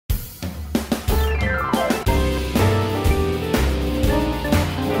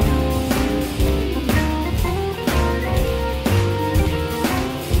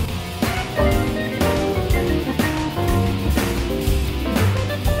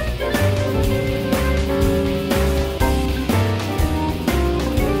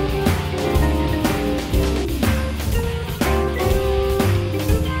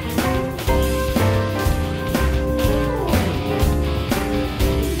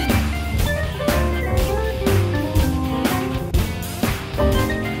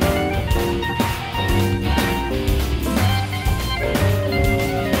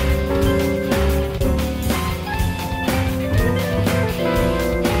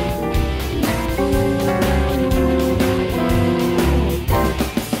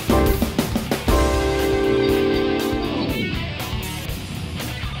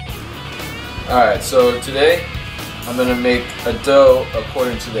Alright, so today I'm going to make a dough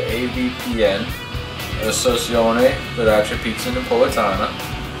according to the AVPN Verace Pizza Napoletana,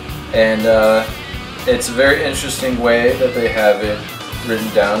 and it's a very interesting way that they have it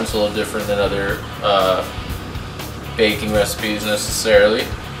written down. It's a little different than other baking recipes necessarily,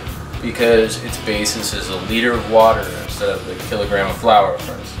 because its basis is a liter of water instead of a kilogram of flour,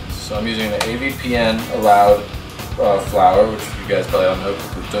 for instance. So I'm using the AVPN allowed flour, which you guys probably all know,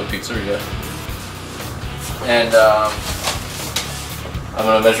 Caputo Pizzeria. And I'm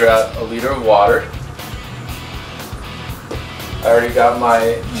going to measure out a liter of water. I already got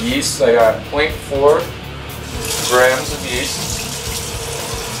my yeast. I got 0.4 grams of yeast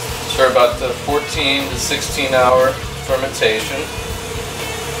for about the 14 to 16 hour fermentation.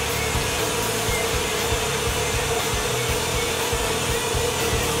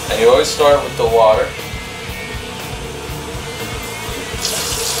 And you always start with the water.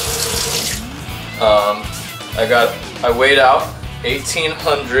 I weighed out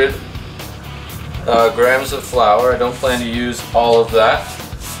 1,800 grams of flour. I don't plan to use all of that,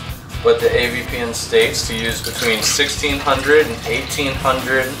 but the AVPN states to use between 1,600 and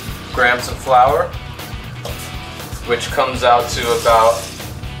 1,800 grams of flour, which comes out to about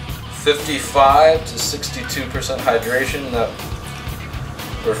 55 to 62% hydration,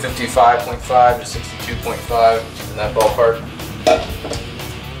 or 55.5 to 62.5 in that ballpark.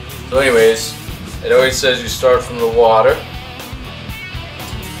 So anyways, it always says you start from the water.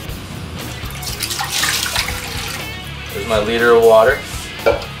 There's my liter of water.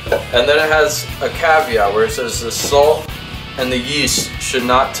 And then it has a caveat where it says the salt and the yeast should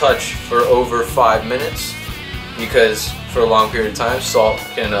not touch for over 5 minutes, because for a long period of time salt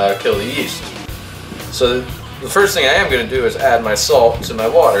can kill the yeast. So the first thing I am going to do is add my salt to my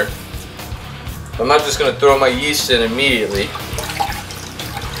water. I'm not just going to throw my yeast in immediately.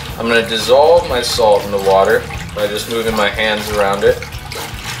 I'm going to dissolve my salt in the water by just moving my hands around it.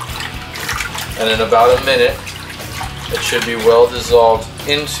 And in about a minute, it should be well dissolved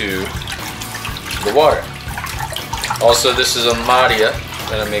into the water. Also, this is a maria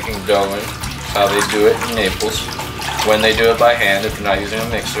that I'm making dough in. That's how they do it in Naples, when they do it by hand if you're not using a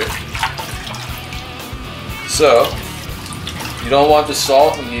mixer. So, you don't want the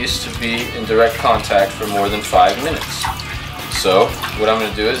salt and yeast to be in direct contact for more than 5 minutes. So, what I'm going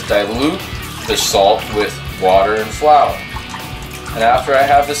to do is dilute the salt with water and flour. And after I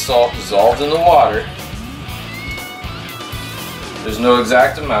have the salt dissolved in the water, there's no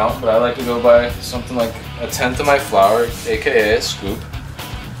exact amount, but I like to go by something like 1/10 of my flour, aka a scoop.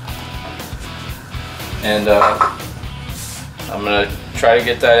 And I'm going to try to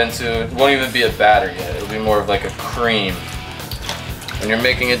get that into, it won't even be a batter yet, it'll be more of like a cream. When you're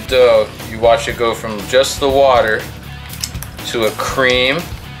making a dough, you watch it go from just the water to a cream,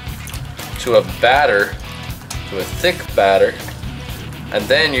 to a batter, to a thick batter, and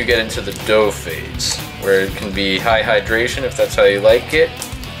then you get into the dough phase, where it can be high hydration if that's how you like it.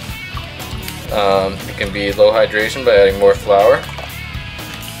 It can be low hydration by adding more flour.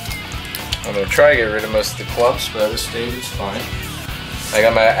 I'm going to try to get rid of most of the clumps, but at this stage it's fine. I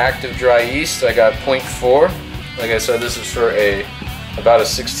got my Active Dry Yeast. I got 0.4. Like I said, this is for about a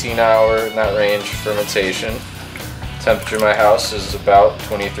 16 hour, in that range, fermentation. Temperature in my house is about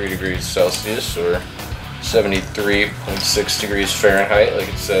 23 degrees Celsius, or 73.6 degrees Fahrenheit, like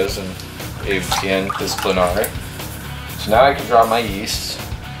it says in AVPN Disciplinare. So now I can drop my yeast.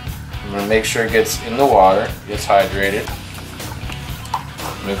 I'm going to make sure it gets in the water, gets hydrated.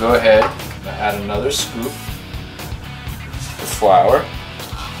 I'm going to go ahead and add another scoop of flour.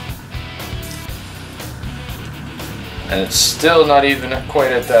 And it's still not even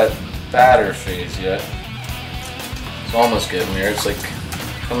quite at that batter phase yet. It's almost getting there. It's like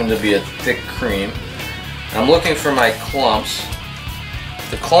coming to be a thick cream. And I'm looking for my clumps.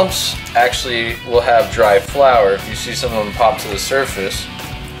 The clumps actually will have dry flour. If you see some of them pop to the surface,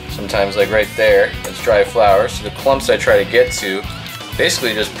 sometimes like right there, it's dry flour. So the clumps I try to get to,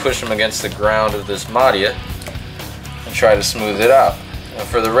 basically just push them against the ground of this maria and try to smooth it out. Now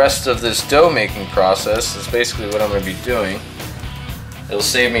for the rest of this dough making process, that's basically what I'm going to be doing. It'll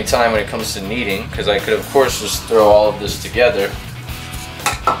save me time when it comes to kneading, because I could of course just throw all of this together.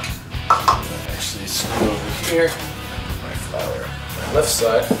 Actually scoot over here, my flour on my left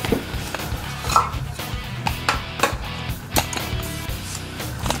side.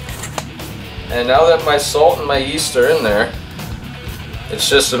 And now that my salt and my yeast are in there, it's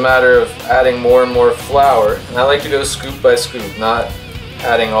just a matter of adding more and more flour. And I like to go scoop by scoop, not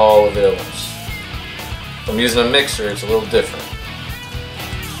adding all of it at once. If I'm using a mixer, it's a little different.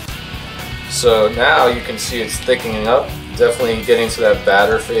 So now you can see it's thickening up, definitely getting to that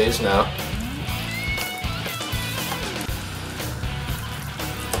batter phase now.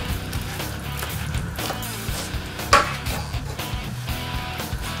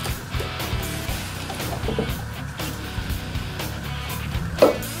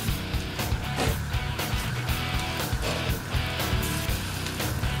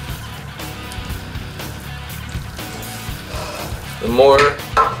 the more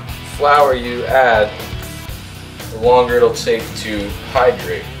flour you add, the longer it'll take to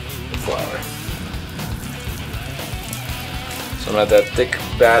hydrate the flour. So I'm at that thick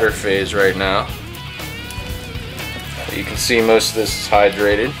batter phase right now. You can see most of this is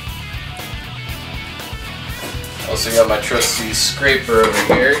hydrated. Also got my trusty scraper over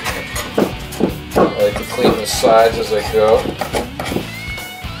here. I like to clean the sides as I go.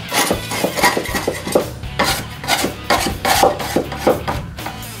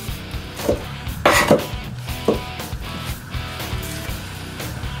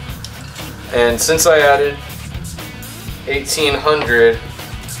 And since I added 1,800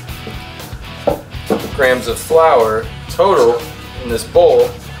 grams of flour total in this bowl,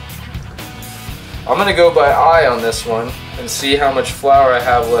 I'm going to go by eye on this one and see how much flour I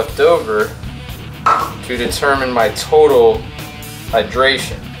have left over to determine my total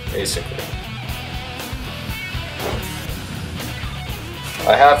hydration, basically.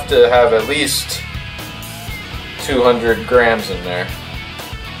 I have to have at least 200 grams in there.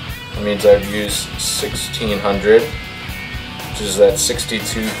 That means I've used 1,600, which is that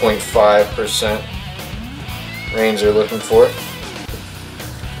 62.5% range they're looking for.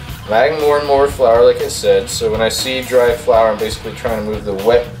 I'm adding more and more flour, like I said, so when I see dry flour, I'm basically trying to move the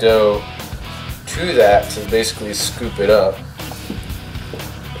wet dough to that to basically scoop it up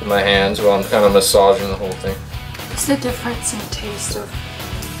with my hands while I'm kind of massaging the whole thing. What's the difference in taste of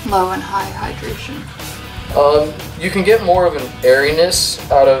low and high hydration? You can get more of an airiness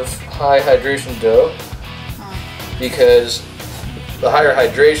out of high hydration dough because the higher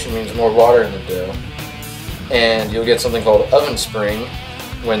hydration means more water in the dough, and you'll get something called oven spring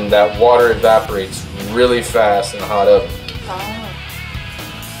when that water evaporates really fast in a hot oven.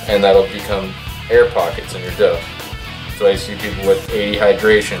 And that'll become air pockets in your dough. So I see people with 80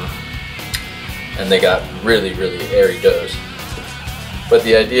 hydration and they got really, really airy doughs. But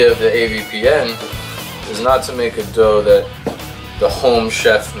the idea of the AVPN is not to make a dough that the home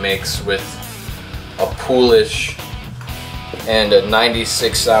chef makes with a poolish and a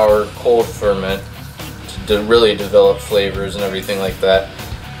 96-hour cold ferment to really develop flavors and everything like that.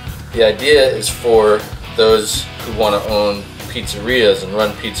 The idea is for those who want to own pizzerias and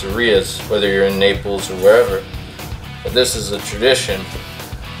run pizzerias, whether you're in Naples or wherever. But this is a tradition.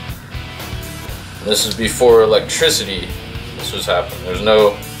 This is before electricity. This was happening. There's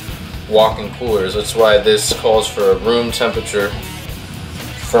no walk-in coolers. That's why this calls for a room temperature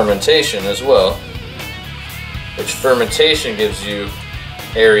fermentation as well, which fermentation gives you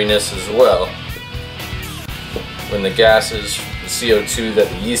airiness as well. When the gases, the CO2 that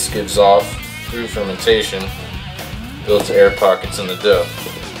the yeast gives off through fermentation builds air pockets in the dough.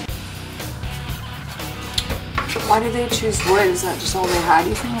 Why did they choose wood? Is that just all they had,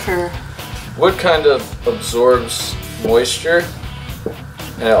 you think, or? Wood kind of absorbs moisture,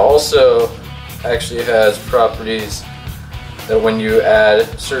 and it also actually has properties that when you add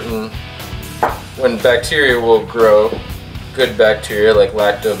when bacteria will grow, good bacteria like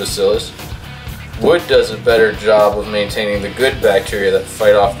lactobacillus, wood does a better job of maintaining the good bacteria that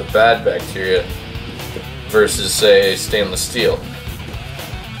fight off the bad bacteria versus, say, stainless steel.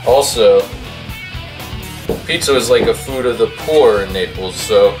 Also, pizza is like a food of the poor in Naples,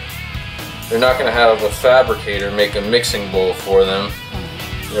 so they're not going to have a fabricator make a mixing bowl for them.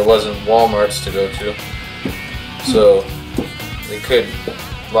 There wasn't Walmarts to go to, so they could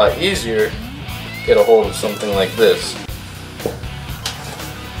a lot easier get a hold of something like this.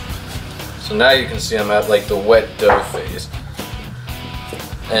 So now you can see I'm at like the wet dough phase.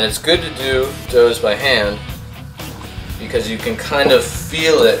 And it's good to do doughs by hand because you can kind of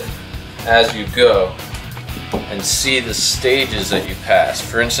feel it as you go and see the stages that you pass.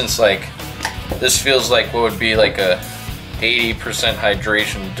 For instance, like this feels like what would be like a 80%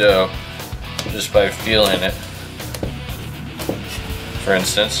 hydration dough just by feeling it, for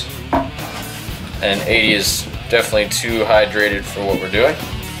instance. And 80 is definitely too hydrated for what we're doing.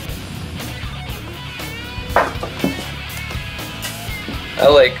 I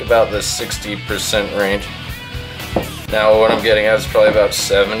like about the 60% range. Now what I'm getting at is probably about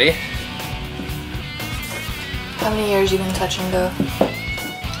 70. How many years you been touching dough?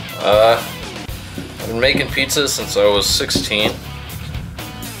 I've been making pizzas since I was 16.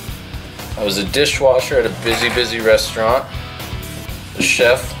 I was a dishwasher at a busy restaurant. The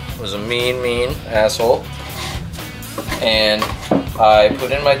chef was a mean asshole. And I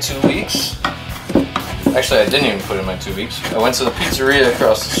put in my 2 weeks. Actually, I didn't even put in my 2 weeks. I went to the pizzeria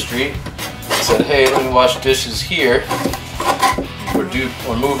across the street and said, hey, let me wash dishes here.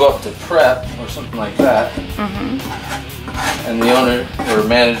 Or move up to prep or something like that. And the owner or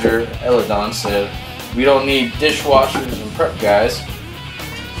manager, Eladon, said, we don't need dishwashers and prep guys.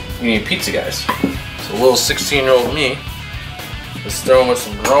 We need pizza guys. So little 16-year-old me was thrown with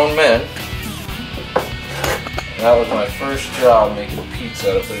some grown men. And that was my first job making pizza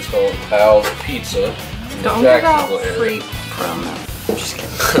at a place called Al's Pizza in the Jacksonville area. Free promo. I'm just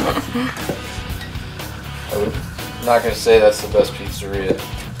kidding. I'm not going to say that's the best pizzeria,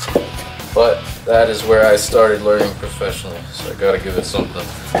 but that is where I started learning professionally, so I got to give it something.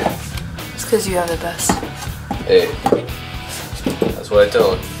 It's because you have the best. Hey, that's what I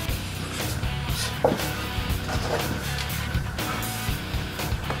tell her.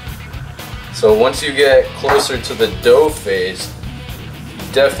 So once you get closer to the dough phase,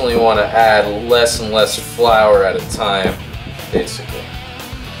 you definitely want to add less and less flour at a time, basically.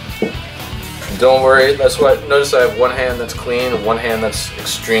 And don't worry, that's why, notice I have one hand that's clean and one hand that's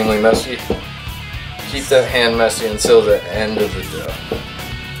extremely messy. Keep that hand messy until the end of the dough.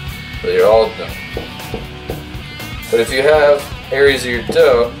 So you're all done. But if you have areas of your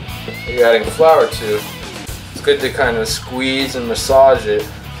dough that you're adding flour to, it's good to kind of squeeze and massage it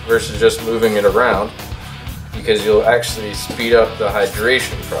versus just moving it around, because you'll actually speed up the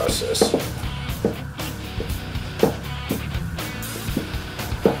hydration process.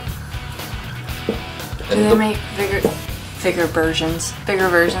 Do they make bigger versions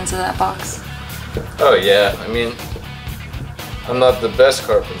of that box? Oh yeah, I mean, I'm not the best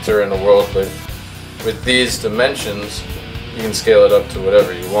carpenter in the world, but with these dimensions, you can scale it up to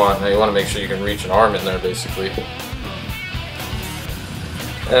whatever you want. Now you want to make sure you can reach an arm in there, basically.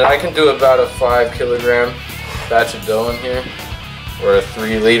 And I can do about a 5 kilogram batch of dough in here, or a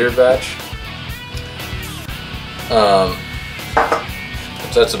 3-liter batch.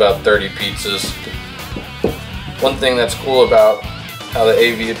 So that's about 30 pizzas. One thing that's cool about how the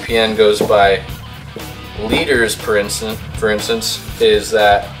AVPN goes by liters per instance, is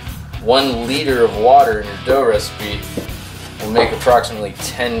that 1 liter of water in your dough recipe will make approximately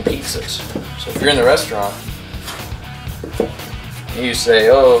 10 pizzas. So if you're in the restaurant, you say,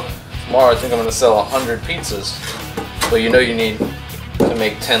 oh, tomorrow I think I'm going to sell 100 pizzas. Well, you know you need to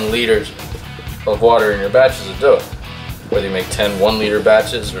make 10 liters of water in your batches of dough. Whether you make 10 1-liter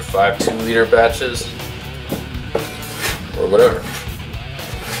batches or 5 2-liter batches or whatever.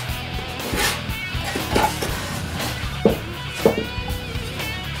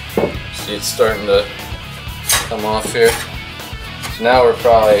 See, it's starting to come off here. So now we're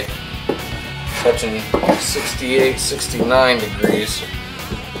probably touching 68, 69 degrees.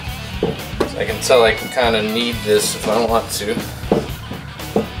 So I can tell I can kind of knead this if I want to.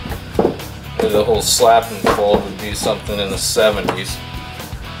 Maybe the whole slap and fold would be something in the 70s.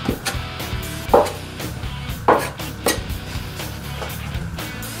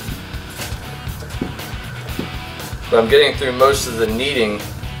 But I'm getting through most of the kneading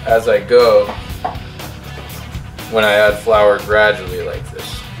as I go when I add flour gradually like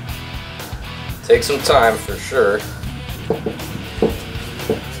this. Take some time for sure.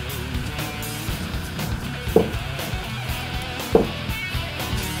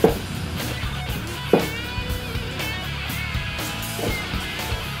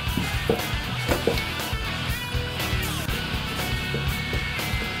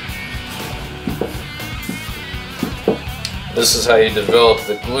 This is how you develop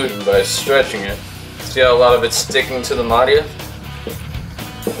the gluten, by stretching it. See how a lot of it's sticking to the madia?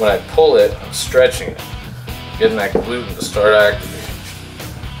 When I pull it, I'm stretching it, getting that gluten to start activating.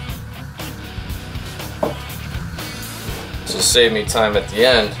 This will save me time at the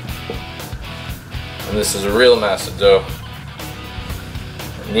end. And this is a real mass of dough.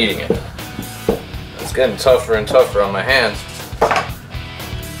 I'm kneading it. It's getting tougher and tougher on my hands.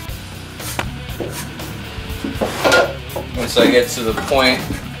 Once I get to the point,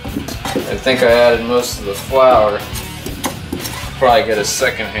 I think I added most of the flour. Probably get a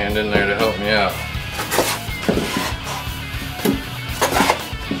second hand in there to help me out.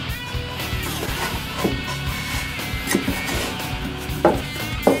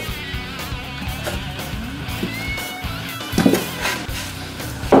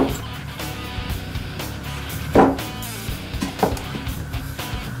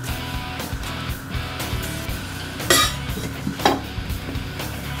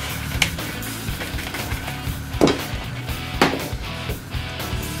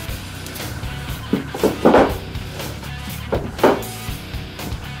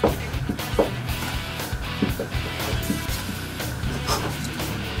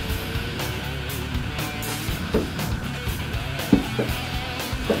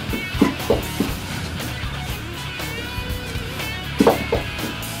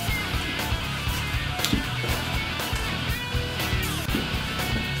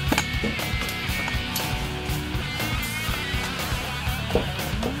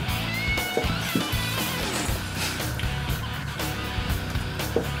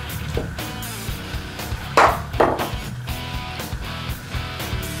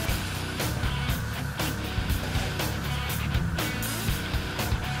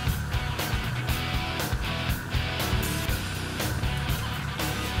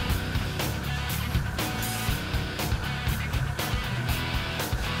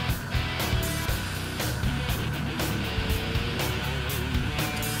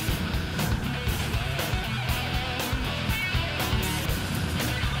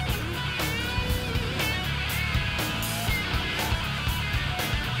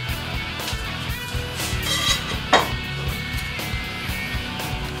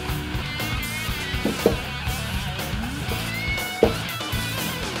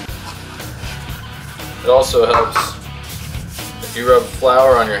 also helps if you rub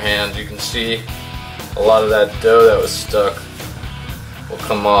flour on your hands. You can see a lot of that dough that was stuck will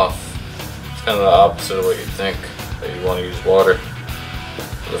come off. It's kind of the opposite of what you think, that you want to use water.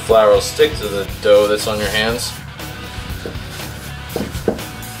 The flour will stick to the dough that's on your hands,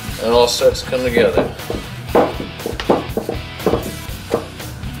 and it all starts to come together.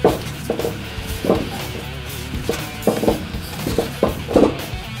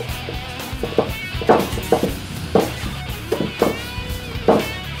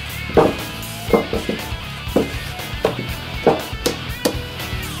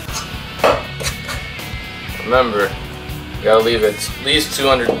 Remember, you gotta leave at least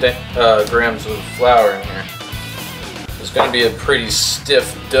 200 grams of flour in here. It's gonna be a pretty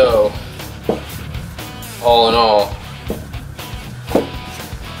stiff dough, all in all.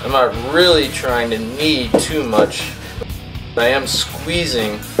 I'm not really trying to knead too much. I am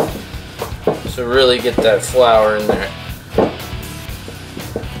squeezing to really get that flour in there.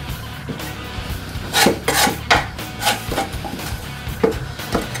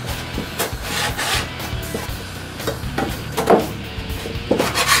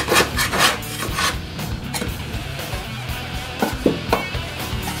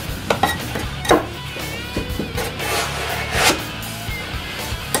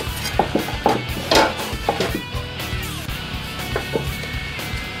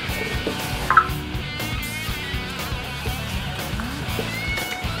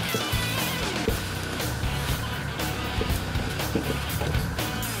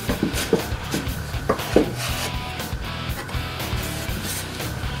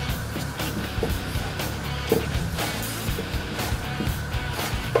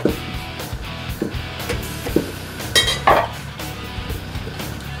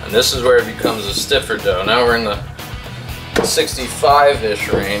 And this is where it becomes a stiffer dough. Now we're in the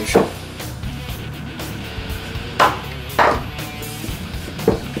 65-ish range.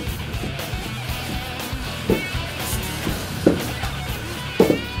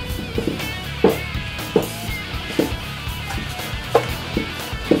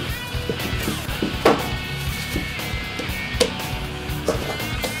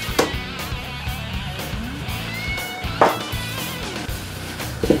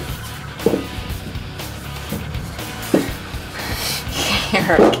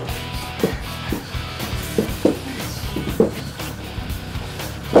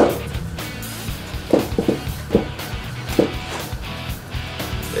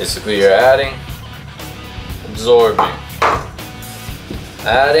 Basically, you're adding, absorbing,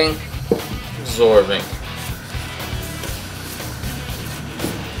 adding, absorbing.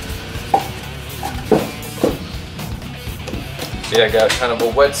 See, I got kind of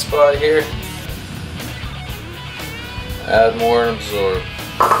a wet spot here. Add more and absorb.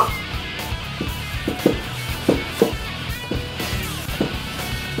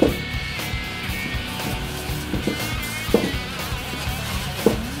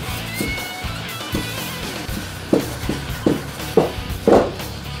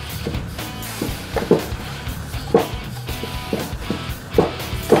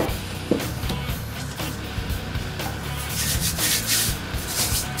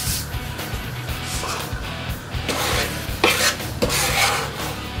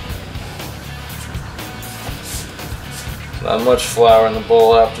 Not much flour in the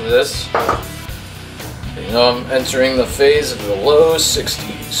bowl after this. You know, I'm entering the phase of the low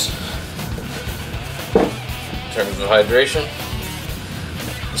 60s. In terms of hydration,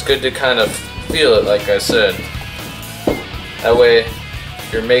 it's good to kind of feel it, like I said. That way, if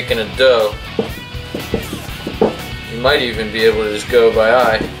you're making a dough, you might even be able to just go by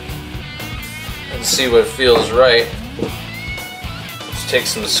eye and see what feels right. Which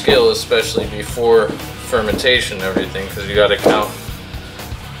takes some skill, especially before fermentation and everything, because you got to count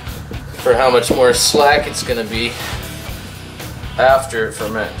for how much more slack it's going to be after it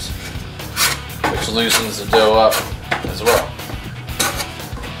ferments, which loosens the dough up as well.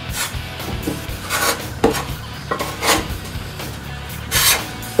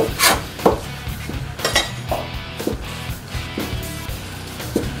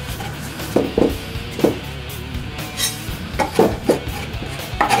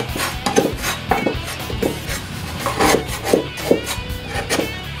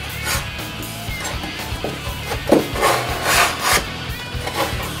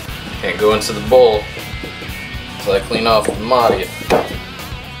 Can't go into the bowl until I clean off the madia.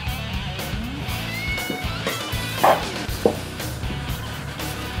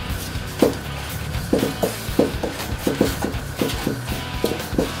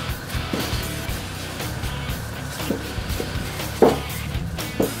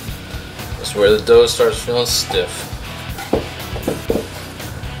 This where the dough starts feeling stiff.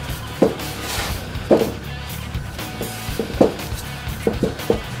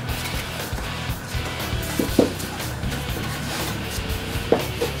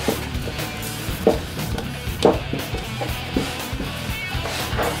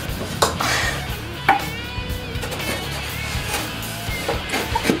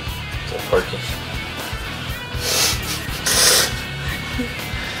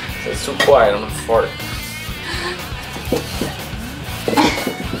 It's too quiet, I'm gonna fart.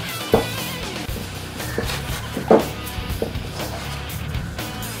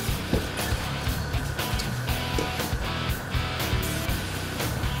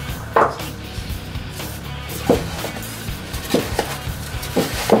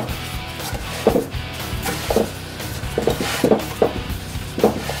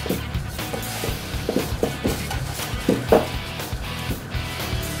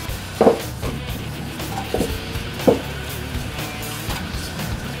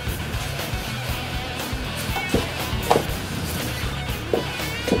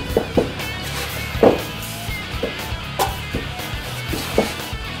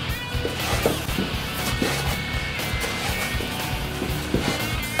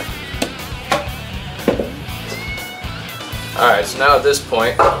 Alright, so now at this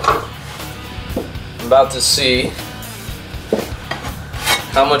point, I'm about to see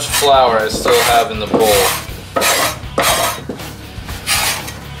how much flour I still have in the bowl.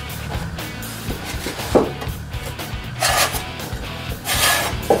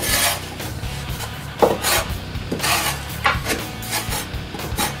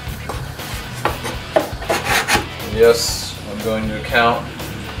 Yes, I'm going to account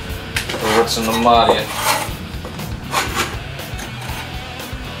for what's in the Madia.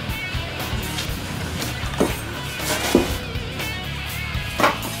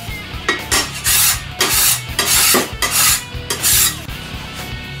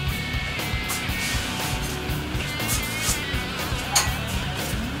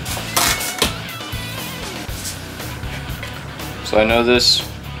 So I know this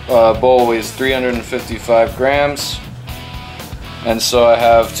bowl weighs 355 grams, and so I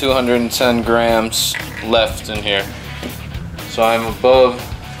have 210 grams left in here. So I'm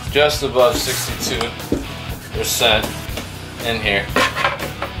just above 62% in here.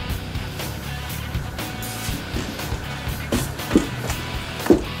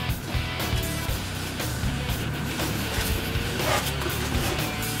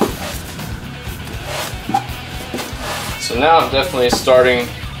 So now I'm definitely starting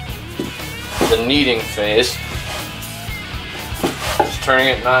the kneading phase. Just turning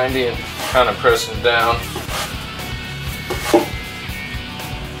it 90 and kind of pressing down.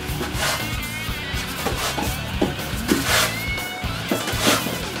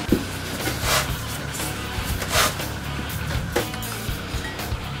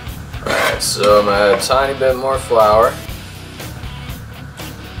 Alright, so I'm going to add a tiny bit more flour.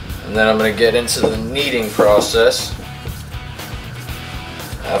 And then I'm going to get into the kneading process.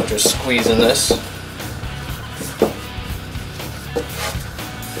 After squeezing this.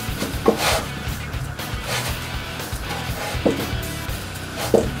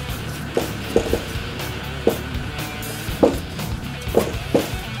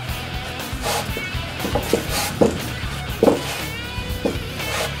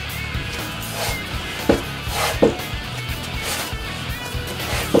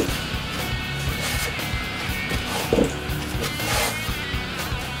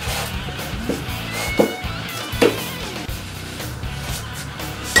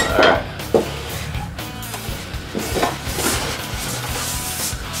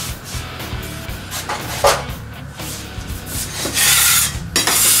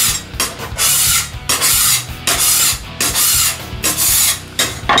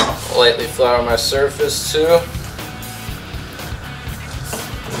 Lightly flour my surface too. Got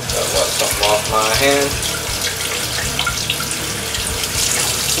something off my hand.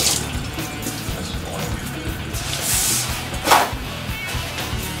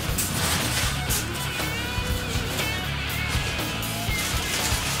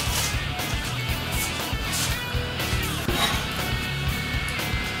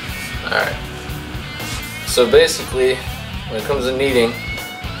 Alright. So basically, when it comes to kneading,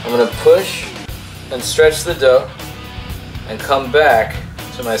 I'm going to push and stretch the dough and come back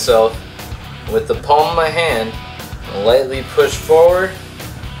to myself with the palm of my hand and lightly push forward,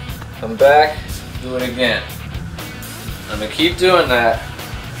 come back, do it again. I'm going to keep doing that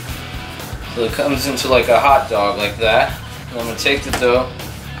so it comes into like a hot dog like that. And I'm going to take the dough,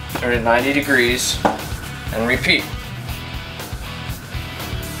 turn it 90 degrees and repeat.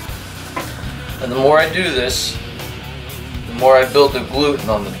 And the more I do this, the more I build the gluten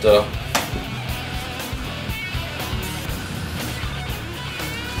on the dough.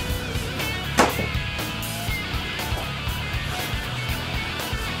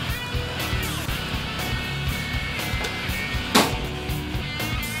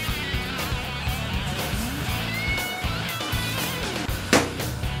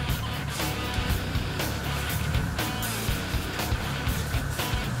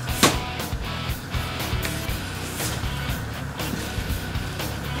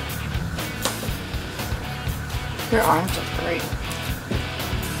 Your arms look great.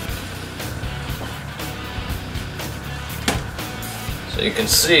 So you can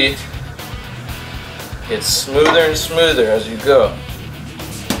see it's smoother and smoother as you go.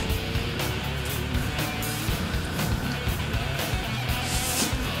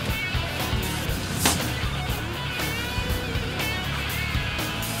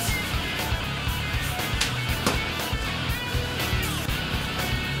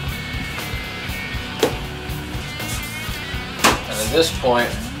 At this point,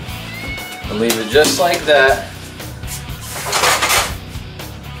 I'll leave it just like that.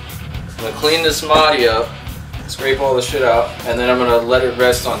 I'm gonna clean this Mahdi up, scrape all the shit out, and then I'm gonna let it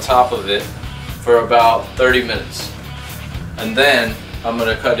rest on top of it for about 30 minutes. And then I'm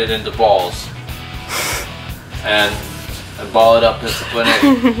gonna cut it into balls and ball it up into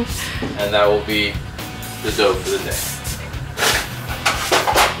plenty, and that will be the dough for the day.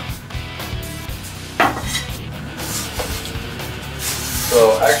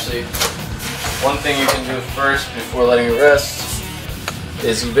 So actually, one thing you can do first before letting it rest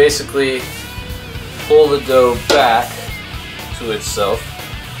is you basically pull the dough back to itself.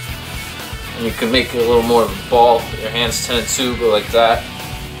 And you can make it a little more of a ball. Your hands tend to go like that.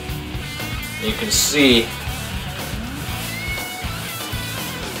 And you can see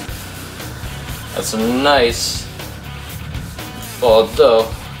that's a nice ball of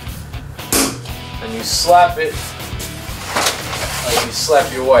dough. And you slap it like you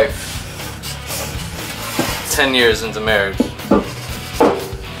slap your wife 10 years into marriage.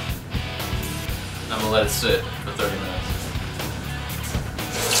 I'm gonna let it sit for 30 minutes.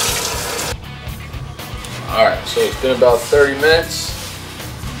 Alright, so it's been about 30 minutes.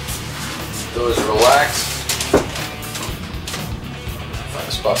 Dough is relaxed. Find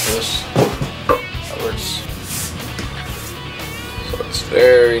a spot for this. That works. So it's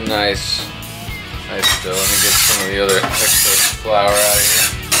very nice. Nice dough. Let me get some of the other extra flour out of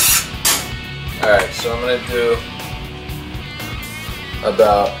here. Alright, so I'm going to do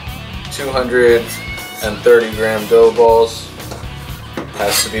about 230 gram dough balls.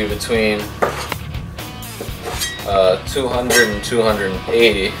 Has to be between 200 and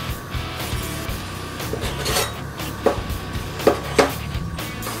 280.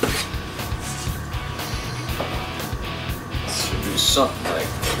 Should do something like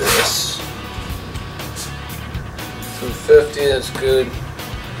this. 250, that's good.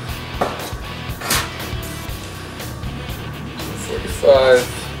 245.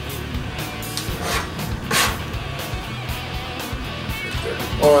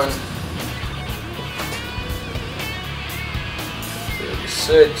 231.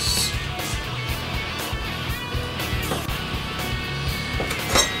 36.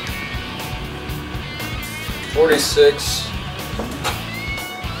 46.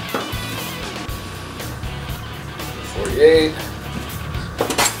 48,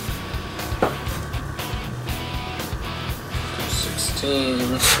 16,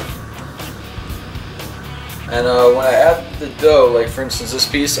 and when I add the dough, like for instance this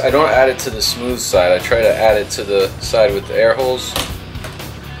piece, I don't add it to the smooth side. I try to add it to the side with the air holes,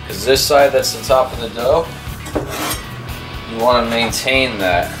 because this side that's the top of the dough, you want to maintain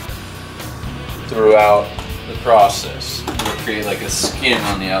that throughout the process. You'll create like a skin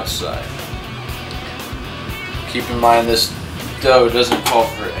on the outside. Keep in mind this dough doesn't call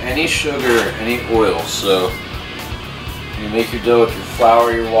for any sugar or any oil, so you make your dough with your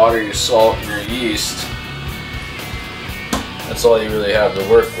flour, your water, your salt, and your yeast. That's all you really have to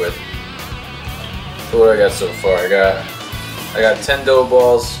work with. So what I got so far? I got 10 dough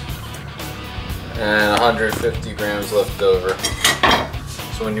balls and 150 grams left over.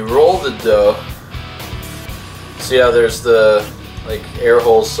 So when you roll the dough, see how there's the air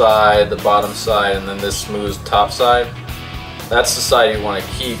hole side, the bottom side, and then this smooth top side? That's the side you want to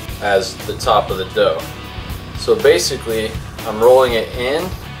keep as the top of the dough. So basically, I'm rolling it in,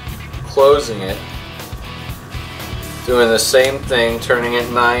 closing it, doing the same thing, turning it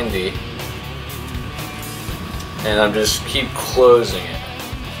 90, and I'm just keep closing it.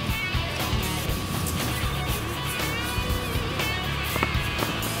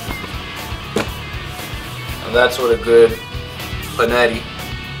 And that's what a good panetti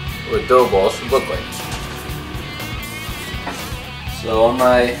with dough balls should look like. So on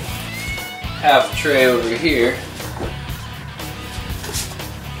my half tray over here,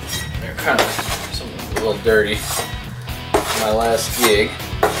 they're kind of a little dirty. My last gig,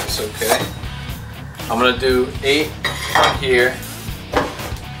 it's okay. I'm gonna do 8 on here,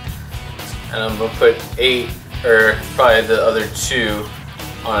 and I'm gonna put 8, or probably the other 2,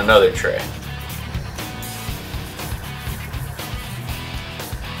 on another tray.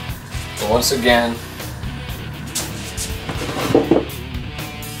 So once again,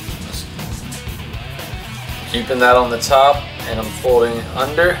 keeping that on the top, and I'm folding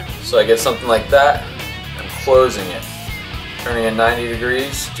under, so I get something like that. I'm closing it, turning it 90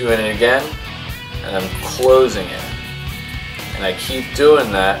 degrees, doing it again, and I'm closing it. And I keep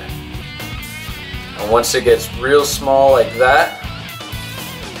doing that. And once it gets real small like that,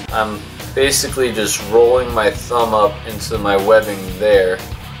 I'm basically just rolling my thumb up into my webbing there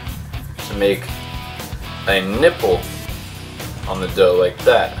to make a nipple on the dough like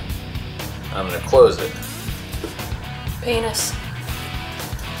that. I'm going to close it. Penis.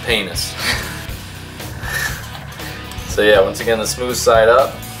 Penis. So yeah, once again, the smooth side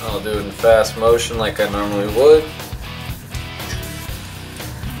up. I'll do it in fast motion like I normally would.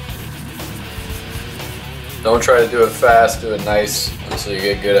 Don't try to do it fast, do it nice until you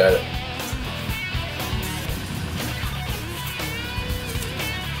get good at it.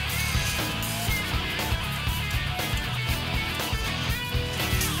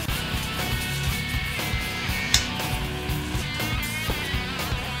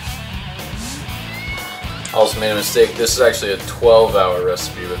 I also made a mistake. This is actually a 12-hour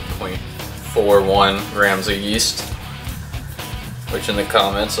recipe with 0.41 grams of yeast, which in the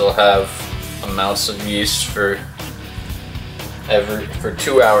comments I'll have amounts of yeast for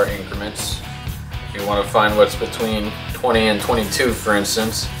 2-hour increments. If you want to find what's between 20 and 22, for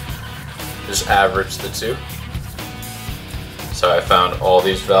instance, just average the two. So I found all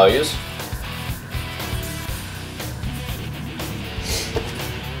these values.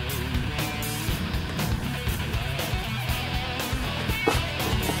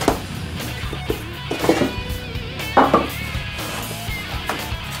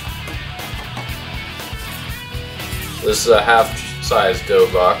 This is a half-size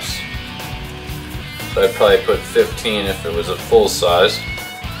dough box, so I'd probably put 15 if it was a full size.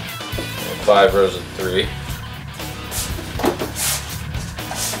 And 5 rows of 3.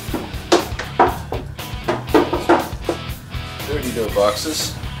 Dirty dough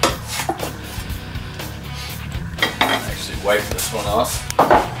boxes. Actually wipe this one off.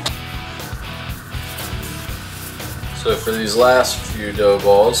 So for these last few dough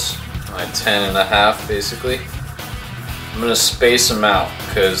balls, my 10.5 basically, I'm going to space them out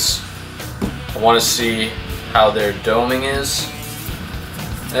because I want to see how their doming is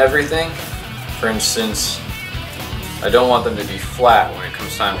and everything. For instance, I don't want them to be flat when it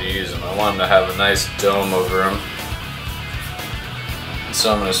comes time to use them. I want them to have a nice dome over them. And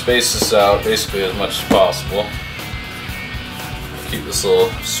so I'm going to space this out basically as much as possible. Keep this little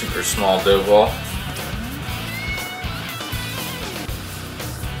super small dough ball.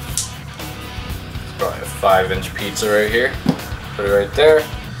 Probably a 5-inch pizza right here. Put it right there.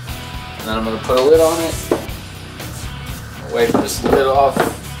 And then I'm going to put a lid on it. Wipe this lid off.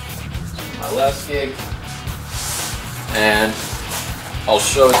 My last gig. And I'll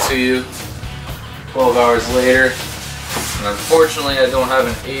show it to you 12 hours later. And unfortunately, I don't have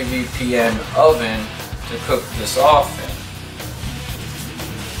an AVPN oven to cook this off in.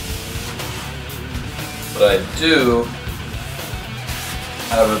 But I do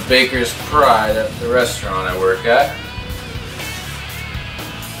have a baker's pride at the restaurant I work at.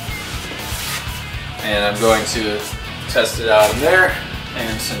 And I'm going to test it out in there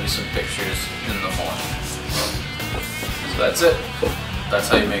and send you some pictures in the morning. So that's it. That's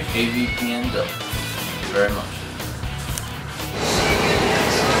how you make AVPN dough. Thank you very much.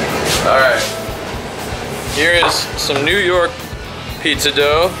 Alright. Here is some New York pizza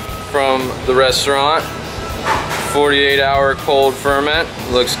dough from the restaurant. 48-hour cold ferment,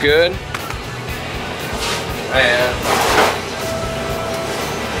 looks good. And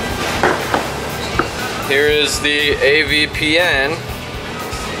here is the AVPN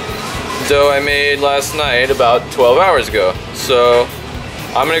dough I made last night about 12 hours ago. So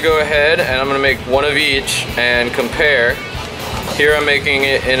I'm gonna go ahead and I'm gonna make one of each and compare. Here I'm making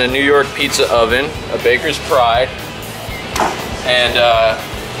it in a New York pizza oven, a baker's pride. And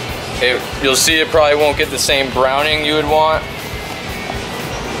you'll see it probably won't get the same browning you would want.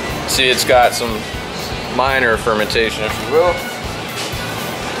 See, it's got some minor fermentation, if you will.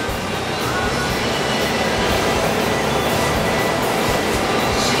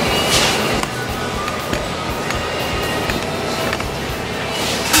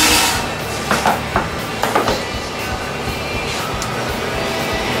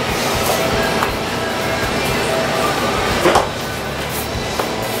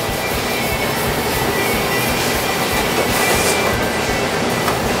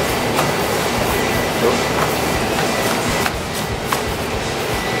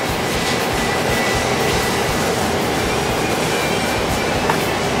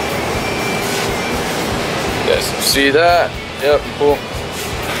 guys can see that. Yep, cool.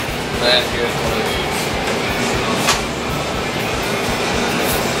 And here's one of these.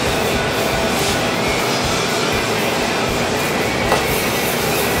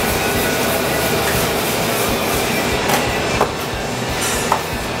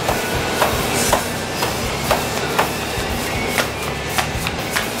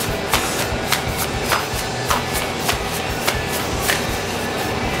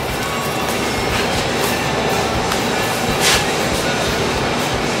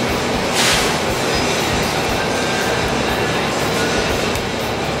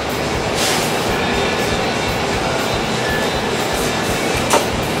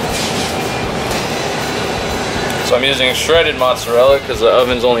 So I'm using shredded mozzarella because the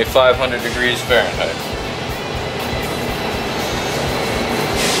oven's only 500 degrees Fahrenheit.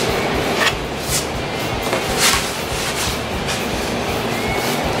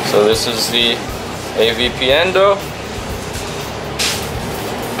 So this is the AVPN dough.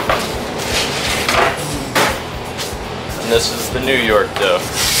 And this is the New York dough.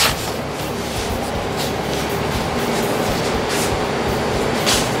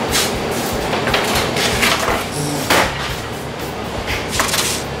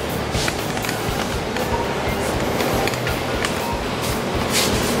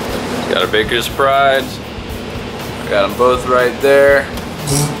 Got our Baker's Pride. Got them both right there.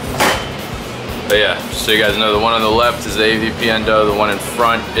 But yeah, just so you guys know, the one on the left is the AVPN dough, the one in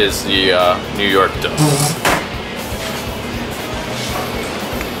front is the New York dough.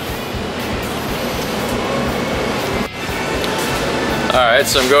 Alright,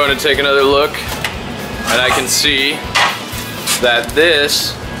 so I'm going to take another look, and I can see that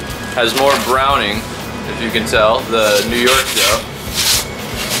this has more browning, if you can tell, the New York dough.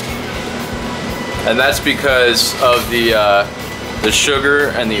 And that's because of the sugar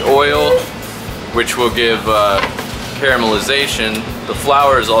and the oil, which will give caramelization. The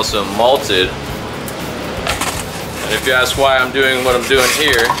flour is also malted. And if you ask why I'm doing what I'm doing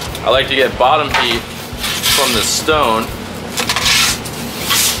here, I like to get bottom heat from the stone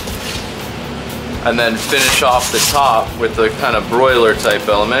and then finish off the top with the kind of broiler type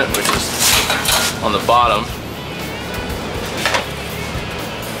element, which is on the bottom.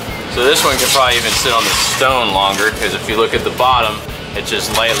 So this one can probably even sit on the stone longer, because if you look at the bottom, it's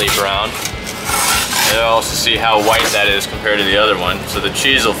just lightly brown. And you'll also see how white that is compared to the other one. So the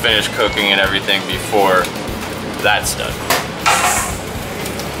cheese will finish cooking and everything before that's done.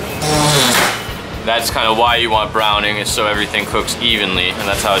 That's kind of why you want browning, is so everything cooks evenly, and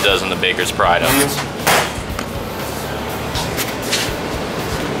that's how it does in the Baker's Pride ovens.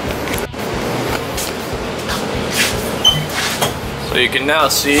 So you can now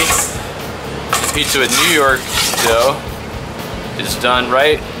see the pizza with New York dough is done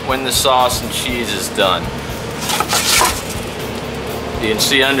right when the sauce and cheese is done. You can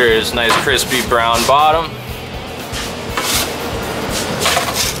see under is nice crispy brown bottom,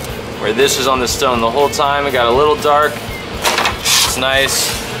 where this is on the stone the whole time. It got a little dark. It's nice,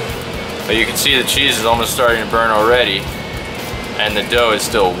 but you can see the cheese is almost starting to burn already, and the dough is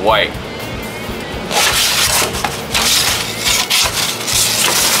still white.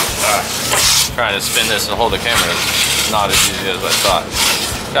 Trying to spin this and hold the camera, it's not as easy as I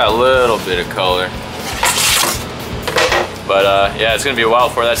thought. Got a little bit of color, but yeah, it's gonna be a while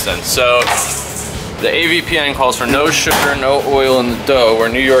before that's done. So the AVPN calls for no sugar, no oil in the dough, where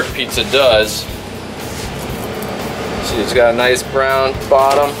New York pizza does. See, it's got a nice brown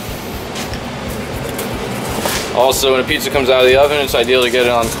bottom. Also, when a pizza comes out of the oven, it's ideal to get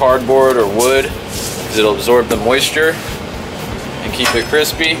it on cardboard or wood, because it'll absorb the moisture and keep it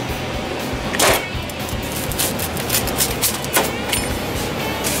crispy.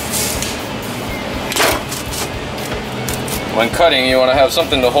 When cutting, you want to have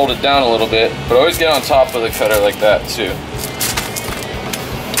something to hold it down a little bit, but always get on top of the cutter like that too.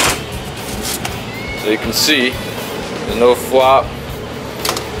 So you can see, there's no flop.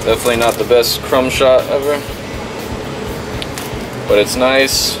 Definitely not the best crumb shot ever, but it's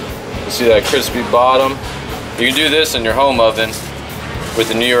nice. You see that crispy bottom. You can do this in your home oven with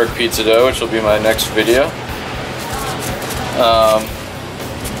the New York pizza dough, which will be my next video.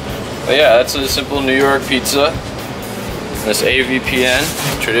 But yeah, that's a simple New York pizza. This AVPN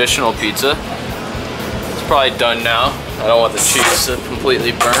traditional pizza. It's probably done now. I don't want the cheese to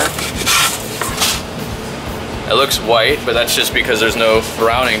completely burn. It looks white, but that's just because there's no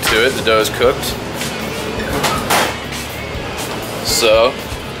browning to it. The dough is cooked. So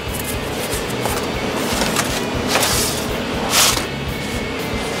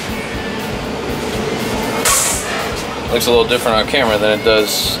looks a little different on camera than it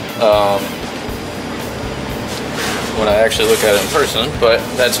does when I actually look at it in person, but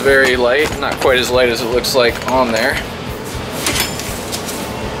that's very light, not quite as light as it looks like on there.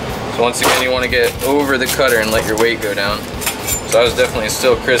 So once again, you want to get over the cutter and let your weight go down. So I was definitely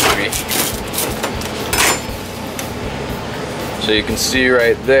still crispy. So you can see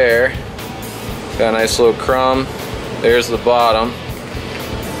right there, got a nice little crumb. There's the bottom.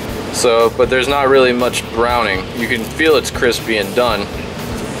 So, but there's not really much browning. You can feel it's crispy and done,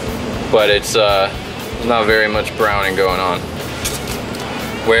 but it's not very much browning going on.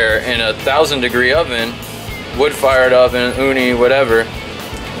 Where in a 1000-degree oven, wood-fired oven, uni, whatever,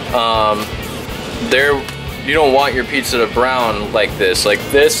 you don't want your pizza to brown like this. Like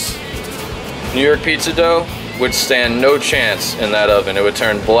this New York pizza dough would stand no chance in that oven. It would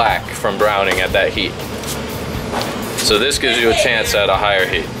turn black from browning at that heat. So this gives you a chance at a higher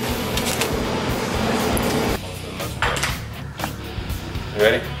heat. You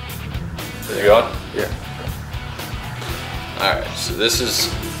ready? You going? Yeah. Alright, so this is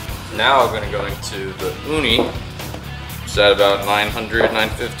now going to go into the uni. It's at about 900,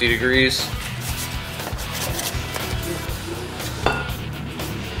 950 degrees.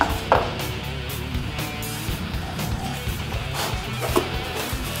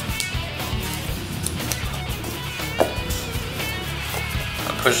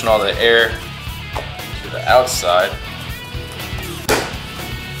 I'm pushing all the air to the outside.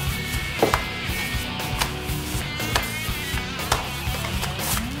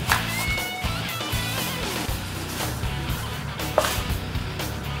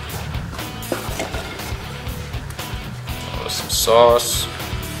 Some sauce.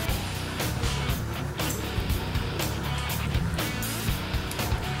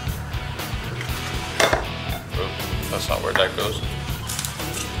 Oh, that's not where that goes.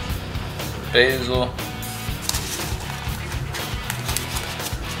 Basil.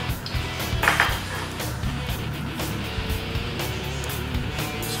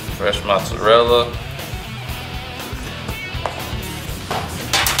 Some fresh mozzarella.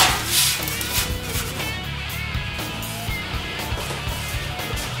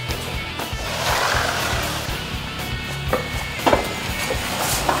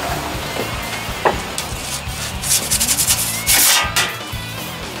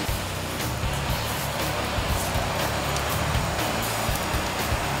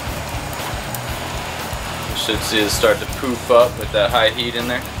 Should see it start to poof up with that high heat in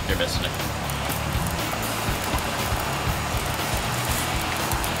there. You're missing it.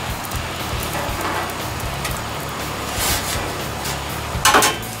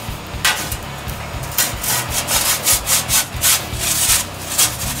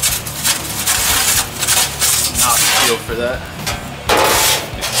 Not feel for that.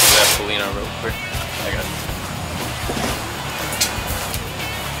 Vaseline on real quick. I got it.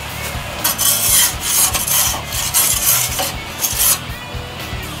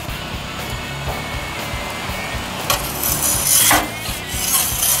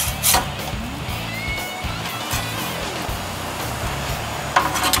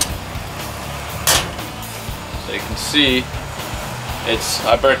 So you can see,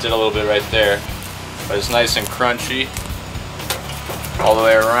 I burnt it a little bit right there, but it's nice and crunchy all the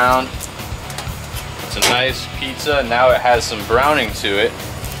way around. It's a nice pizza. Now it has some browning to it.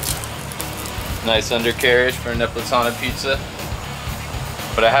 Nice undercarriage for a Napoletana pizza.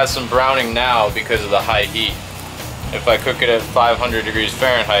 But it has some browning now because of the high heat. If I cook it at 500 degrees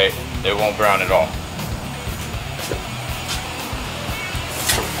Fahrenheit, it won't brown at all.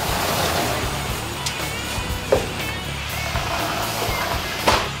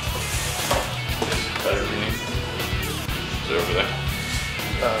 Over there.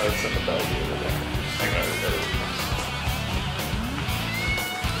 It's in the bag over there. I got it.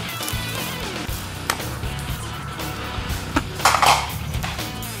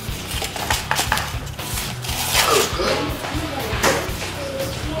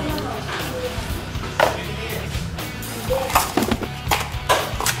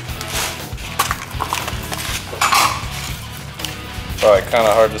 Probably kind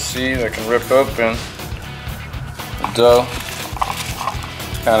of hard to see. They can rip open the dough.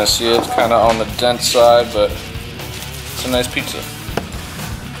 Kind of see it's kind of on the dense side, but it's a nice pizza.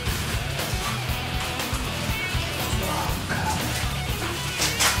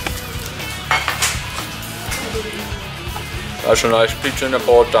 That's a nice pizza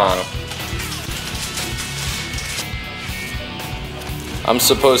Napoletana. I'm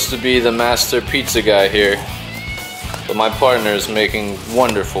supposed to be the master pizza guy here, but my partner is making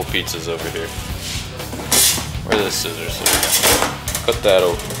wonderful pizzas over here. Where are the scissors? There we go. Cut that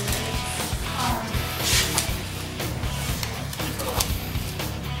open.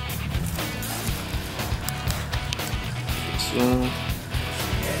 Zoom.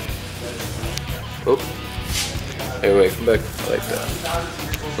 Oh. Hey, wait, come back like that.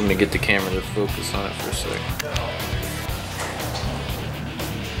 Let me get the camera to focus on it for a sec.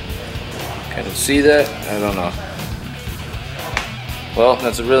 Can you see that? I don't know. Well,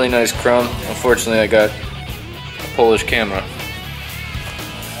 that's a really nice crumb. Unfortunately, I got a Polish camera.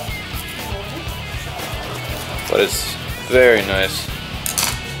 But it's very nice.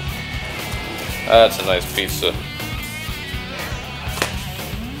 That's a nice pizza.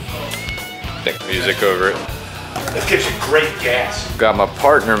 Think music over it. That gives you great gas. Got my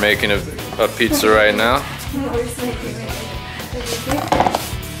partner making a pizza right now.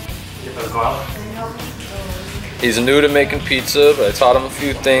 He's new to making pizza, but I taught him a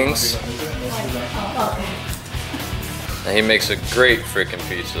few things. And he makes a great freaking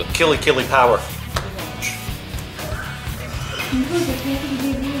pizza. Killy power.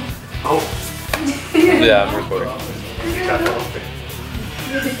 Oh. Yeah, I'm recording. I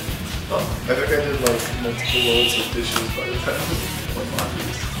think I did like multiple loads of dishes by the time.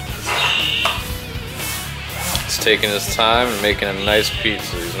 He's taking his time and making a nice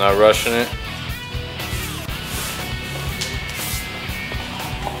pizza. He's not rushing it.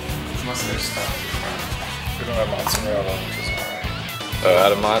 Most of their stuff. We don't have mozzarella, which is alright. Oh,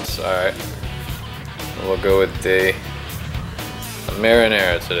 out of mozz? Alright. We'll go with the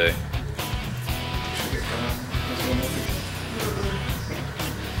marinara today.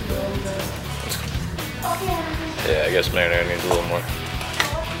 Yeah, I guess marinara needs a little more.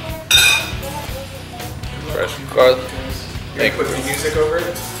 Fresh garlic. You put the music over it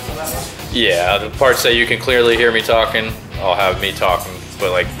on that one? Yeah, the parts that you can clearly hear me talking, I'll have me talking.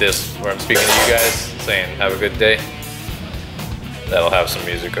 But like this, where I'm speaking to you guys, saying have a good day, that'll have some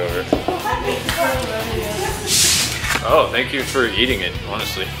music over it. Oh, thank you for eating it,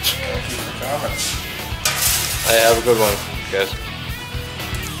 honestly. Thank you for coming. Hey, have a good one, guys.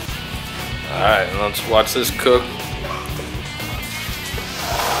 Alright, and let's watch this cook.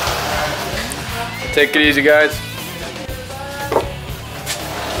 Take it easy, guys.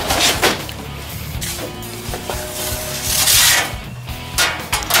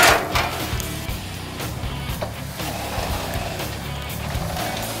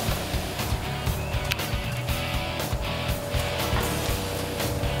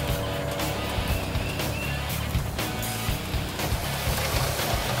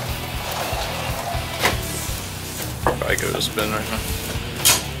 Probably give it a spin right now.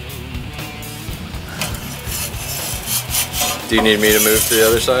 Do you need me to move to the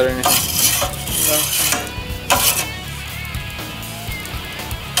other side or anything?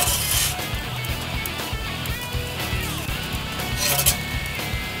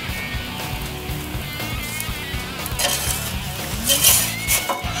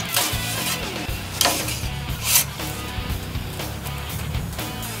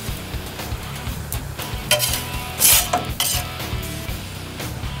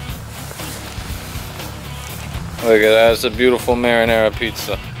 Look at that, it's a beautiful marinara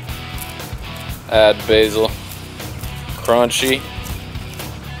pizza. Add basil. Crunchy.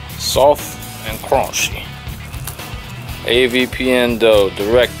 Soft and crunchy. AVPN dough,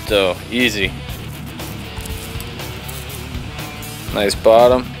 direct dough, easy. Nice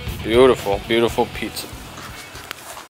bottom, beautiful, beautiful pizza.